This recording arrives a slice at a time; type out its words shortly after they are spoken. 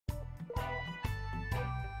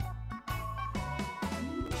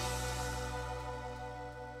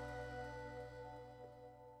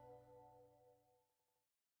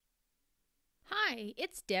Hi,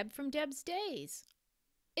 it's Deb from Deb's Days.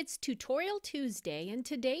 It's Tutorial Tuesday, and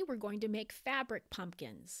today we're going to make fabric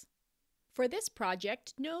pumpkins. For this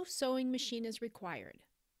project, no sewing machine is required.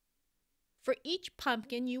 For each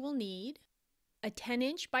pumpkin, you will need a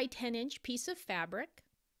 10-inch by 10-inch piece of fabric,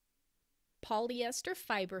 polyester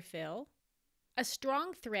fiber fill, a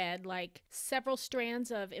strong thread like several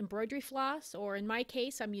strands of embroidery floss, or in my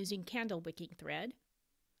case, I'm using candle wicking thread,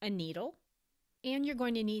 a needle, and you're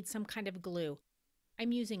going to need some kind of glue.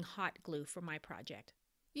 I'm using hot glue for my project.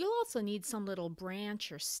 You'll also need some little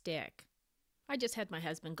branch or stick. I just had my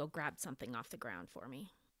husband go grab something off the ground for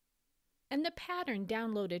me. And the pattern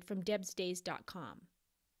downloaded from debsdays.com.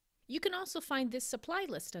 You can also find this supply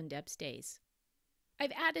list on Deb's Days.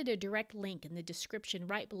 I've added a direct link in the description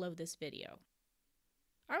right below this video.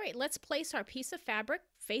 Alright, let's place our piece of fabric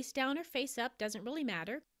face down or face up, doesn't really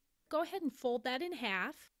matter. Go ahead and fold that in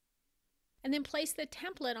half. And then place the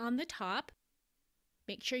template on the top.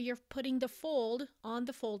 Make sure you're putting the fold on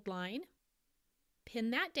the fold line. Pin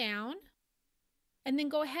that down. And then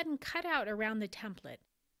go ahead and cut out around the template.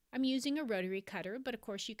 I'm using a rotary cutter, but of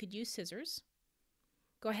course you could use scissors.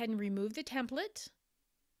 Go ahead and remove the template.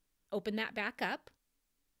 Open that back up.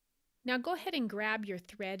 Now go ahead and grab your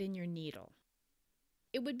thread and your needle.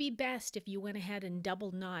 It would be best if you went ahead and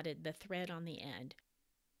double knotted the thread on the end.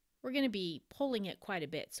 We're going to be pulling it quite a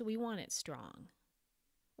bit, so we want it strong.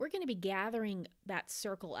 We're going to be gathering that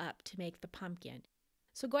circle up to make the pumpkin.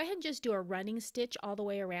 So go ahead and just do a running stitch all the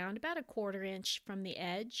way around, about a 1/4 inch from the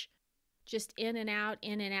edge. Just in and out,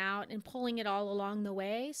 and pulling it all along the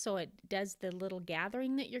way so it does the little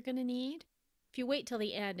gathering that you're going to need. If you wait till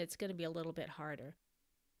the end, it's going to be a little bit harder.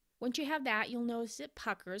 Once you have that, you'll notice it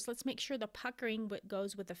puckers. Let's make sure the puckering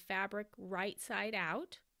goes with the fabric right side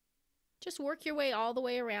out. Just work your way all the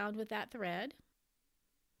way around with that thread.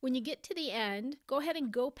 When you get to the end, go ahead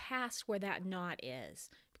and go past where that knot is.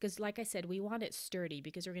 Because like I said, we want it sturdy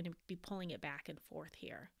because we're going to be pulling it back and forth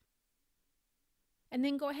here. And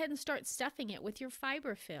then go ahead and start stuffing it with your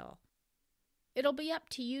fiber fill. It'll be up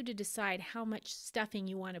to you to decide how much stuffing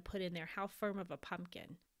you want to put in there, how firm of a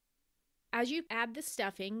pumpkin. As you add the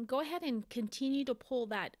stuffing, go ahead and continue to pull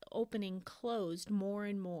that opening closed more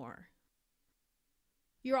and more.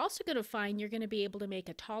 You're also going to find you're going to be able to make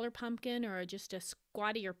a taller pumpkin or just a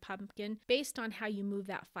squattier pumpkin based on how you move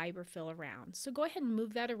that fiber fill around. So go ahead and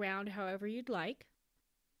move that around however you'd like.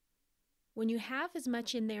 When you have as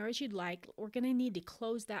much in there as you'd like, we're going to need to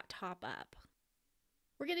close that top up.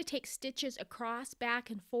 We're going to take stitches across,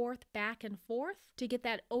 back and forth to get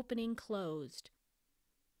that opening closed.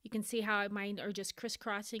 You can see how mine are just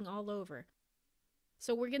crisscrossing all over.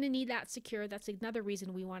 So we're going to need that secure. That's another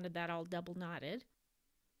reason we wanted that all double knotted.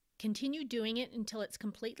 Continue doing it until it's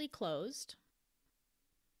completely closed.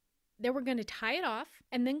 Then we're going to tie it off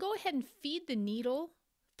and then go ahead and feed the needle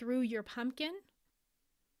through your pumpkin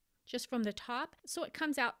just from the top so it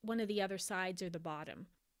comes out one of the other sides or the bottom.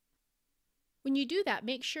 When you do that,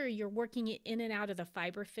 make sure you're working it in and out of the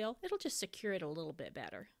fiber fill. It'll just secure it a little bit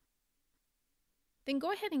better. Then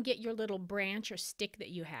go ahead and get your little branch or stick that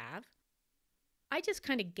you have. I just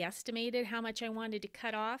kind of guesstimated how much I wanted to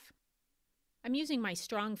cut off. I'm using my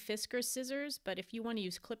Strong Fiskars scissors, but if you want to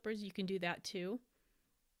use clippers, you can do that too.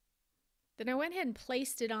 Then I went ahead and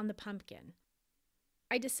placed it on the pumpkin.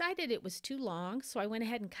 I decided it was too long, so I went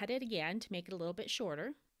ahead and cut it again to make it a little bit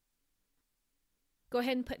shorter. Go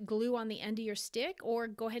ahead and put glue on the end of your stick, or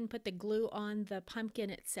go ahead and put the glue on the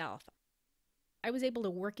pumpkin itself. I was able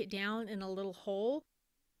to work it down in a little hole.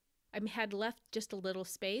 I had left just a little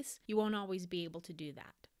space. You won't always be able to do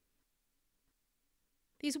that.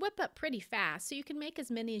 These whip up pretty fast, so you can make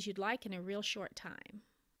as many as you'd like in a real short time.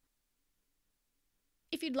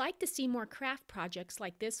 If you'd like to see more craft projects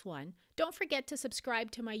like this one, don't forget to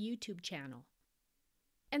subscribe to my YouTube channel.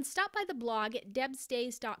 And stop by the blog at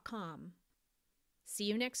debsdays.com. See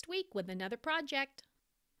you next week with another project.